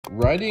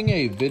Writing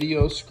a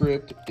video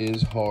script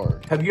is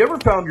hard. Have you ever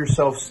found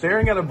yourself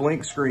staring at a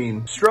blank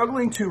screen,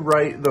 struggling to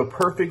write the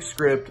perfect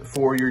script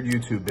for your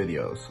YouTube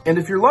videos? And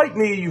if you're like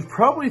me, you've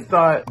probably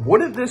thought,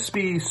 wouldn't this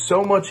be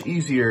so much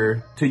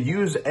easier to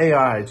use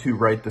AI to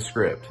write the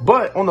script?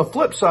 But on the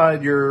flip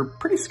side, you're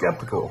pretty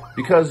skeptical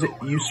because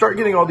you start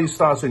getting all these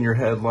thoughts in your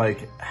head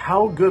like,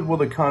 how good will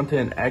the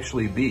content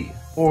actually be?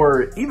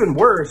 Or even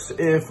worse,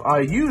 if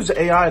I use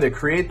AI to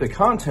create the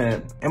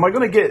content, am I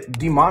going to get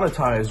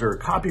demonetized or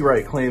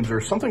copyright claims or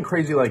something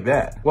crazy like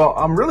that? Well,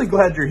 I'm really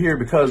glad you're here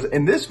because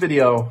in this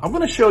video, I'm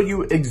going to show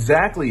you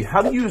exactly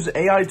how to use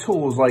AI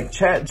tools like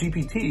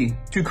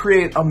ChatGPT to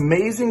create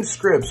amazing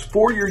scripts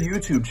for your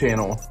YouTube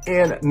channel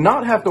and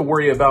not have to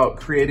worry about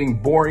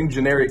creating boring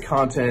generic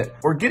content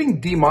or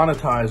getting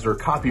demonetized or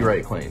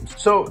copyright claims.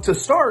 So to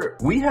start,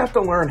 we have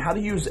to learn how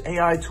to use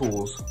AI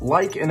tools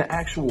like an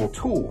actual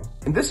tool.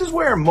 And this is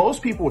where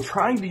most people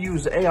trying to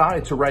use AI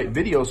to write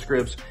video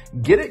scripts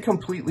get it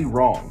completely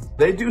wrong.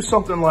 They do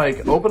something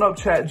like open up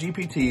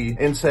ChatGPT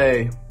and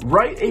say,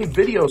 write a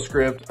video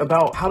script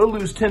about how to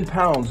lose 10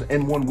 pounds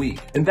in 1 week.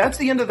 And that's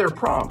the end of their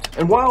prompt.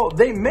 And while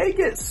they may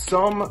get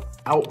some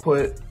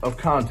output of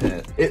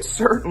content, it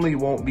certainly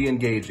won't be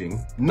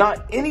engaging,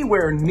 not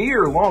anywhere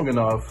near long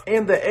enough,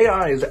 and the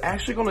AI is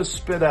actually going to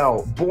spit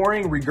out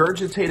boring,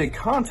 regurgitated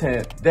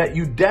content that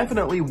you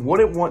definitely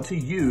wouldn't want to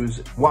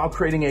use while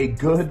creating a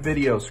good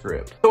video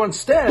script. So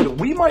instead,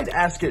 we might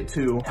ask it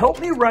to help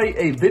me write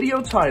a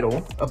video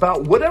title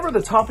about whatever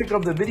the topic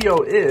of the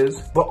video is,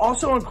 but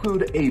also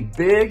include a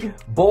big,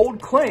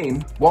 bold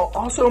claim while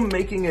also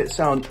making it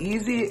sound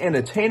easy and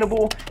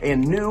attainable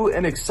and new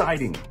and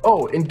exciting.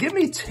 Oh, and give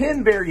me 10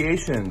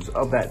 variations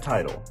of that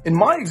title. In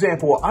my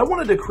example, I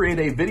wanted to create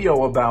a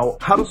video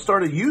about how to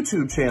start a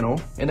YouTube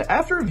channel, and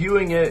after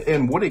viewing it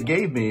and what it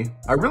gave me,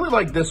 I really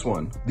like this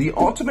one, The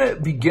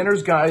Ultimate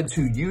Beginner's Guide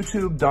to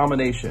YouTube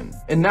Domination.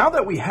 And now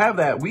that we have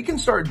that, we can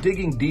start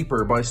digging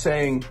deeper by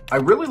saying, I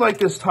really like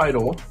this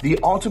title, The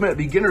Ultimate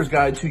Beginner's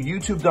Guide to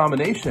YouTube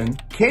Domination.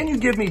 Can you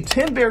give me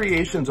 10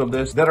 variations of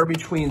this that are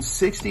between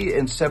 60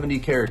 and 70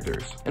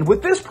 characters? And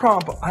with this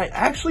prompt, I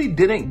actually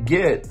didn't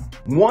get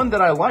one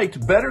that I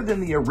liked better than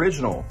the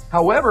original.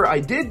 However, I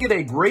did get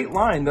a great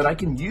line that I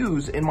can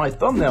use in my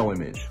thumbnail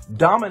image.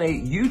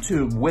 Dominate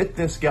YouTube with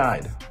this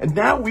guide. And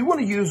now we want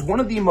to use one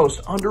of the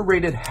most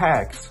underrated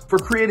hacks for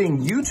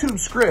creating YouTube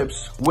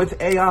scripts with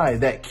AI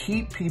that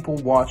keep people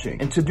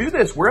watching. And to do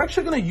this, we're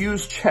actually going to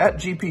use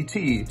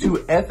ChatGPT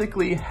to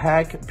ethically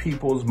hack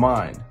people's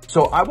mind.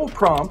 So I will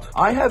prompt,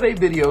 I have a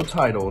video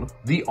titled,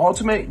 The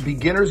Ultimate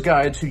Beginner's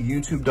Guide to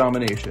YouTube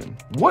Domination.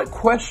 What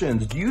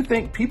questions do you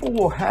think people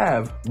will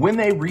have when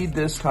they read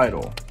this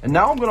title? And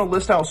now I'm going to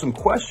list out some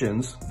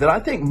questions that I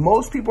think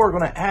most people are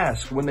going to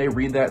ask when they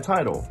read that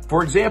title.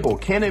 For example,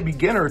 can a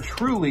beginner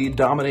truly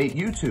dominate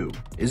YouTube?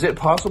 Is it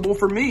possible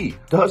for me?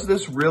 Does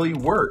this really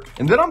work?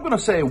 And then I'm going to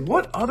say,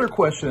 what other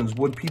questions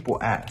would people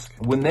ask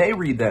when they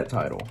read that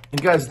title?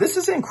 And guys, this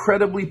is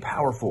incredibly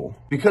powerful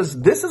because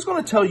this is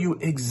going to tell you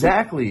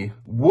exactly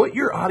what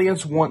your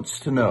audience wants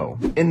to know.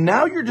 And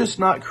now you're just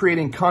not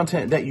creating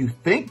content that you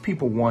think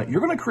people want. You're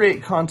going to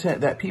create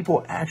content that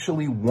people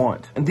actually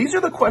want. And these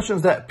are the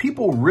questions that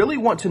people really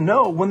want to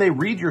know when they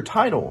read your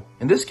title.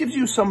 And this gives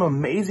you some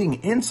amazing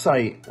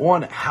insight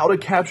on how to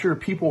capture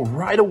people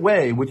right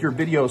away with your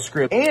video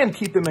script and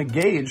keep them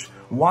engaged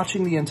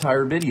watching the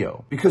entire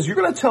video, because you're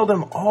going to tell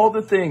them all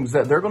the things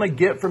that they're going to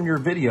get from your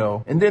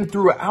video. And then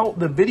throughout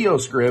the video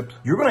script,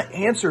 you're going to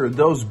answer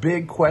those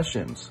big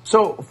questions.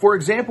 So for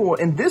example,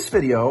 in this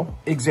video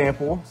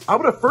example, I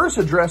would have first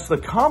addressed the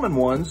common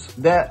ones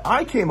that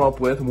I came up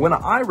with when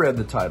I read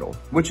the title,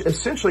 which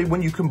essentially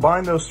when you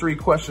combine those three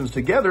questions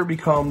together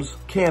becomes,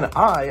 can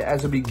I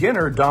as a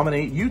beginner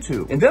dominate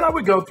YouTube? And then I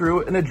would go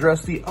through and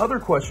address the other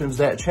questions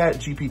that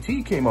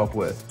ChatGPT came up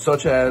with,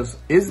 such as,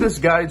 is this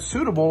guide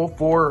suitable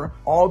for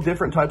all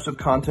different types of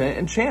content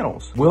and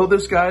channels? Will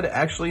this guide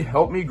actually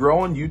help me grow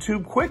on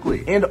YouTube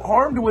quickly? And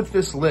armed with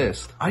this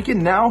list, I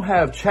can now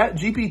have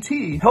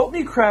ChatGPT help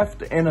me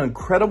craft an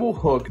incredible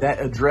hook that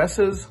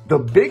addresses the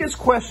biggest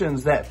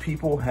questions that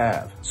people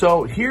have.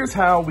 So here's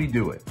how we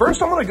do it.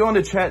 First, I'm going to go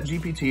into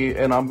ChatGPT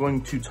and I'm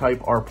going to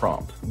type our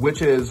prompt,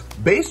 which is,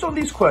 based on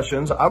these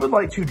questions, I would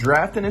like to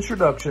draft an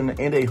introduction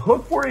and a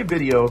hook for a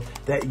video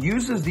that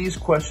uses these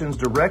questions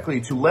directly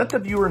to let the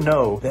viewer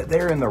know that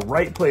they're in the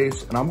right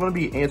place, and I'm going to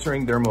be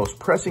answering their most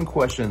pressing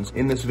questions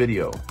in this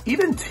video.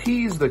 Even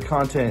tease the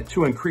content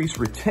to increase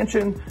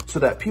retention so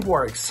that people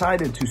are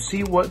excited to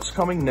see what's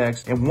coming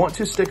next and want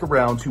to stick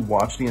around to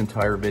watch the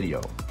entire video.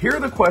 Here are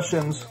the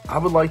questions I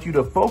would like you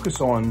to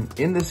focus on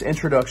in this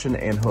introduction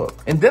and hook.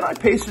 And then I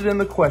pasted in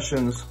the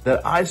questions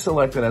that I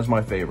selected as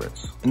my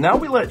favorites. And now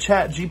we let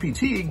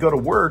ChatGPT go to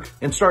work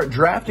and start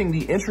drafting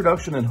the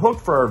introduction and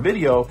hook for our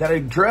video that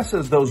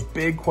addresses those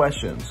big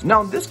questions.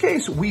 Now in this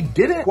case, we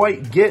didn't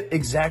quite get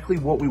exactly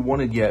what we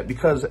wanted yet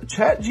because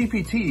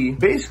ChatGPT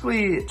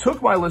basically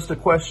took my list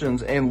of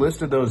questions and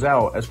listed those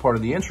out as part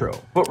of the intro.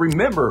 But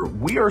remember,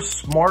 we are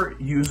smart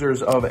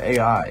users of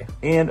AI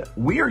and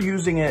we are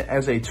using it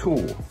as a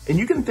tool. And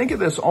you can think of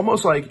this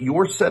almost like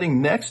you're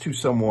sitting next to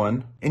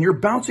someone and you're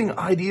bouncing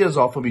ideas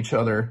off of each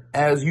other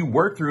as you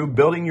work through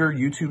building your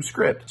YouTube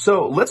script.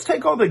 So let's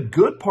take all the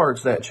good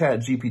parts that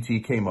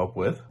ChatGPT came up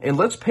with and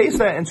let's paste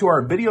that into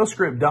our video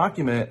script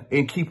document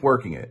and keep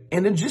working it.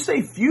 And in just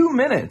a few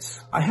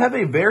minutes, I have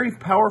a very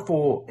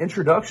powerful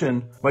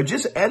introduction by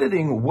just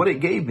editing what it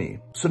gave me.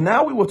 So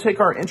now we will take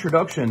our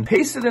introduction,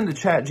 paste it into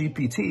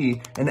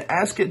ChatGPT, and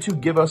ask it to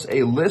give us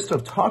a list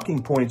of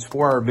talking points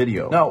for our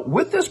video. Now,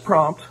 with this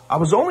prompt, I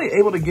was only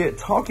able to get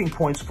talking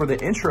points for the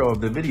intro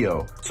of the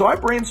video. So I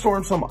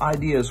brainstormed some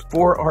ideas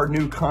for our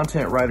new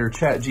content writer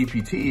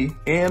ChatGPT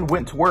and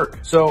went to work.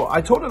 So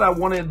I told it I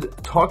wanted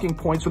talking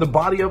points for the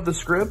body of the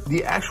script,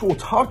 the actual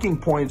talking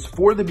points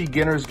for the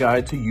beginner's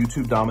guide to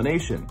YouTube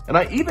domination. And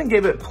I even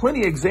gave it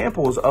plenty of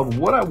examples of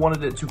what I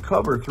wanted it to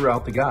cover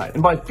throughout the guide.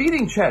 And by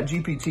feeding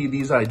ChatGPT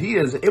these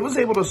ideas, it was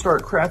able to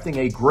start crafting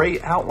a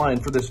great outline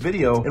for this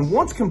video. And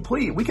once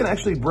complete, we can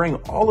actually bring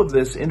all of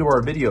this into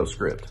our video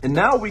script. And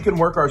now we can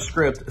work our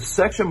script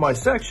section by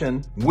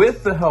section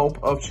with the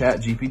help of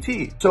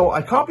ChatGPT. So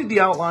I copied the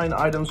outline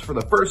items for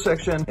the first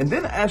section and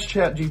then asked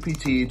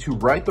ChatGPT to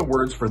write the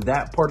words for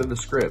that part of the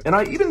script. And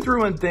I even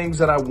threw in things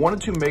that I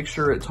wanted to make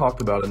sure it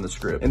talked about in the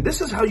script. And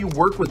this is how you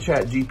work with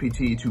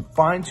ChatGPT to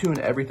fine-tune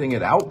everything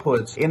it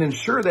outputs and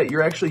ensure that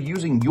you're actually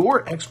using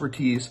your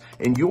expertise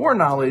and your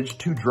knowledge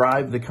to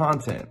drive the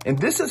content. And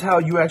this is how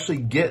you actually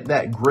get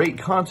that great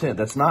content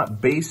that's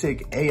not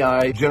basic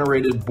AI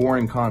generated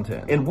boring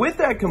content. And with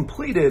that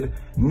completed,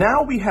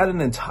 now we had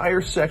an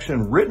entire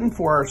section written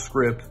for our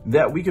script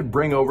that we could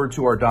bring over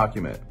to our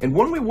document. And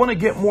when we want to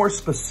get more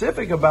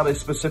specific about a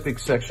specific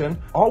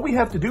section, all we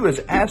have to do is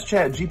ask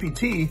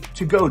ChatGPT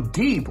to go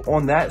deep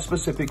on that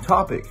specific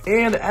topic.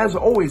 And as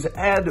always,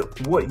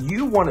 add what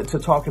you want it to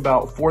talk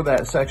about for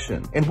that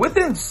section. And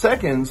within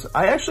seconds,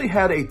 I actually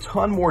had a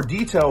ton more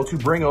detail to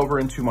bring over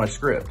into my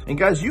script. And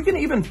guys, you can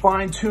even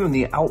fine tune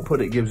the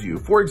output it gives you.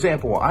 For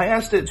example, I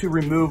asked it to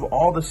remove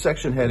all the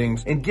section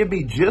headings and give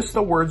me just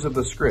the words of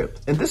the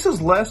script. And this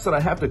is less that I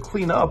have to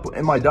clean up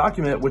in my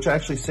document, which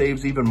actually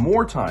saves even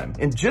more time.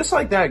 And just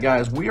like that,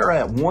 guys, we are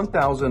at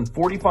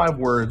 1,045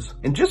 words.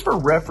 And just for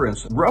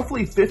reference,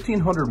 roughly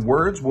 1,500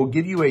 words will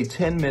give you a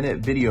 10-minute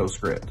video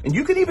script. And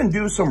you can even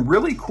do some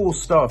really cool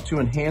stuff to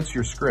enhance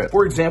your script.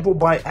 For example,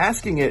 by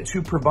asking it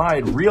to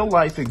provide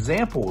real-life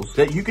examples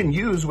that you can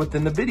use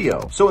within the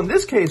video. So in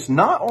this case,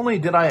 not only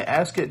did I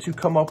ask it to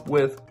come up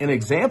with an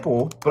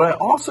example, but I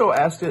also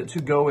asked it to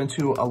go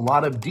into a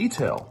lot of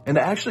detail and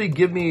to actually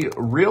give me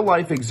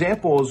real-life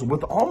examples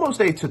with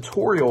almost a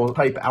tutorial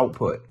type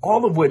output,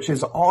 all of which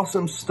is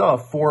awesome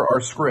stuff for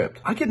our script.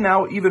 I can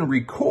now even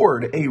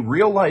record a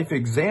real-life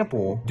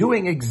example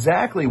doing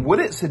exactly what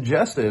it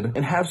suggested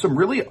and have some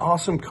really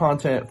awesome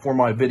content for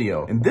my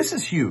video. And this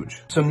is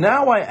huge. So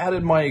now I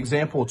added my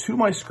example to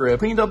my script,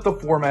 cleaned up the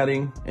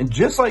formatting, and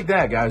just like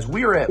that, guys,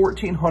 we are at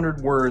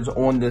 1,400 words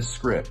on this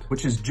script,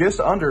 which is just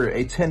under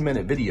a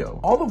 10-minute video,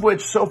 all of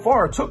which so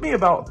far took me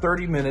about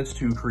 30 minutes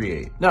to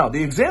create. Now,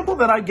 the example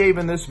that I gave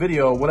in this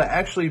video would have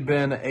actually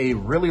been a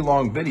really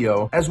long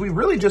video, as we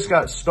really just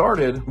got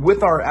started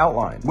with our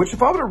outline, which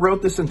if I would have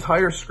wrote this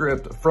entire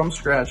script from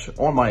scratch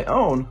on my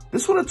own,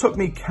 this would have took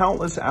me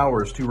countless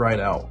hours to write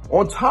out.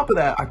 On top of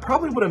that, I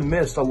probably would have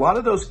missed a lot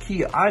of those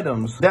key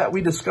items that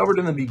we discovered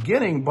in the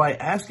beginning by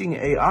asking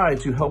AI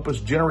to help us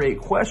generate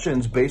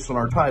questions based on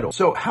our title.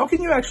 So how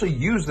can you actually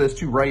use this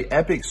to write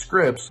epic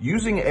scripts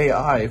using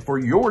AI for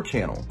your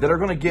channel that are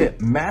going to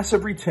get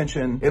massive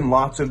retention and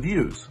lots of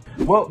views?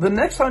 Well, the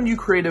next time you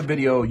create a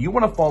video, you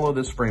want to follow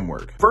this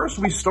framework. First,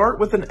 we start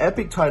with an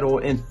epic title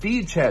and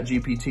feed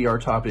ChatGPT our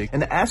topic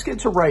and ask it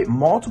to write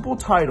multiple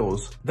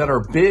titles that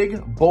are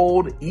big,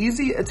 bold,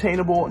 easy,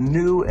 attainable,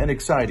 new, and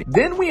exciting.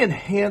 Then we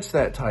enhance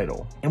that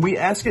title and we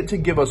ask it to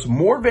give us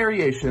more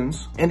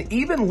variations and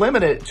even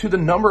limit it to the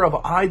number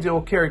of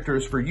ideal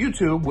characters for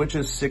YouTube, which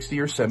is 60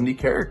 or 70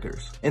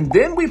 characters. And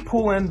then we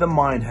pull in the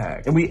mind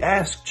hack and we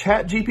ask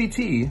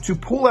ChatGPT to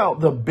pull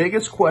out the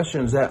biggest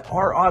questions that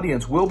our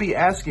audience will be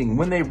asking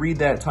when they read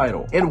that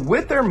title. And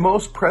with their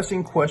most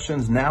pressing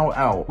questions now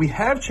out, we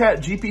have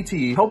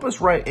ChatGPT help us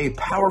write a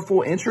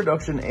powerful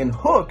introduction and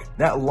hook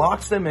that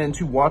locks them in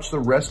to watch the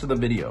rest of the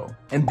video.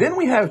 And then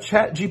we have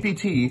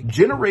ChatGPT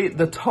generate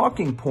the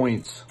talking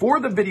points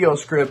for the video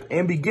script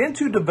and begin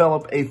to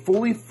develop a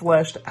fully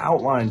fleshed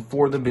outline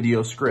for the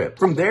video script.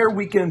 From there,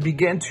 we can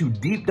begin to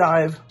deep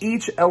dive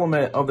each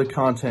element of the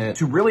content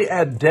to really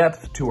add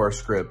depth to our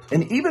script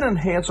and even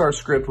enhance our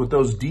script with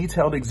those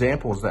detailed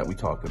examples that we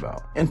talked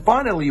about. And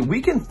finally,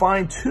 we can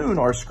fine-tune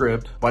our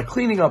script by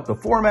cleaning up the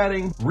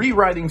formatting,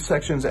 rewriting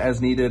sections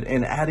as needed,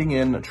 and adding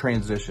in between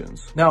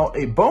transitions. Now,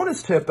 a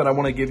bonus tip that I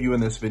want to give you in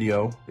this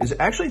video is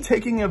actually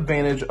taking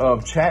advantage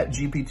of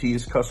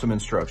ChatGPT's custom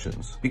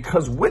instructions.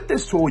 Because with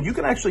this tool, you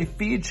can actually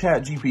feed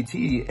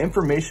ChatGPT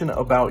information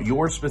about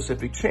your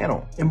specific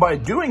channel. And by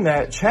doing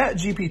that,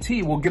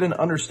 ChatGPT will get an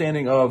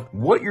understanding of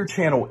what your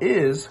channel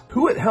is,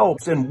 who it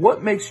helps, and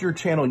what makes your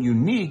channel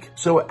unique.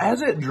 So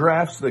as it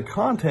drafts the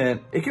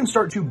content, it can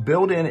start to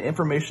build in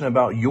information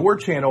about your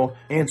channel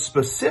and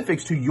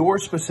specifics to your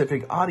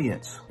specific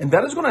audience. And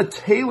that is going to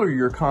tailor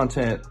your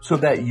content so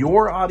that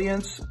your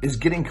audience is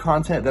getting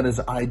content that is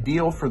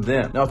ideal for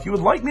them. Now, if you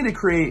would like me to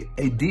create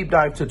a deep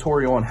dive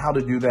tutorial on how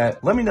to do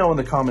that, let me know in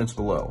the comments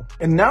below.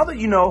 And now that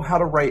you know how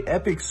to write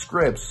epic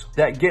scripts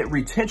that get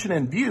retention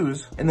and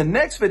views, in the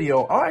next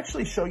video, I'll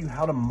actually show you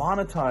how to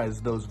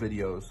monetize those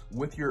videos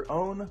with your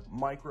own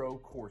micro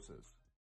courses.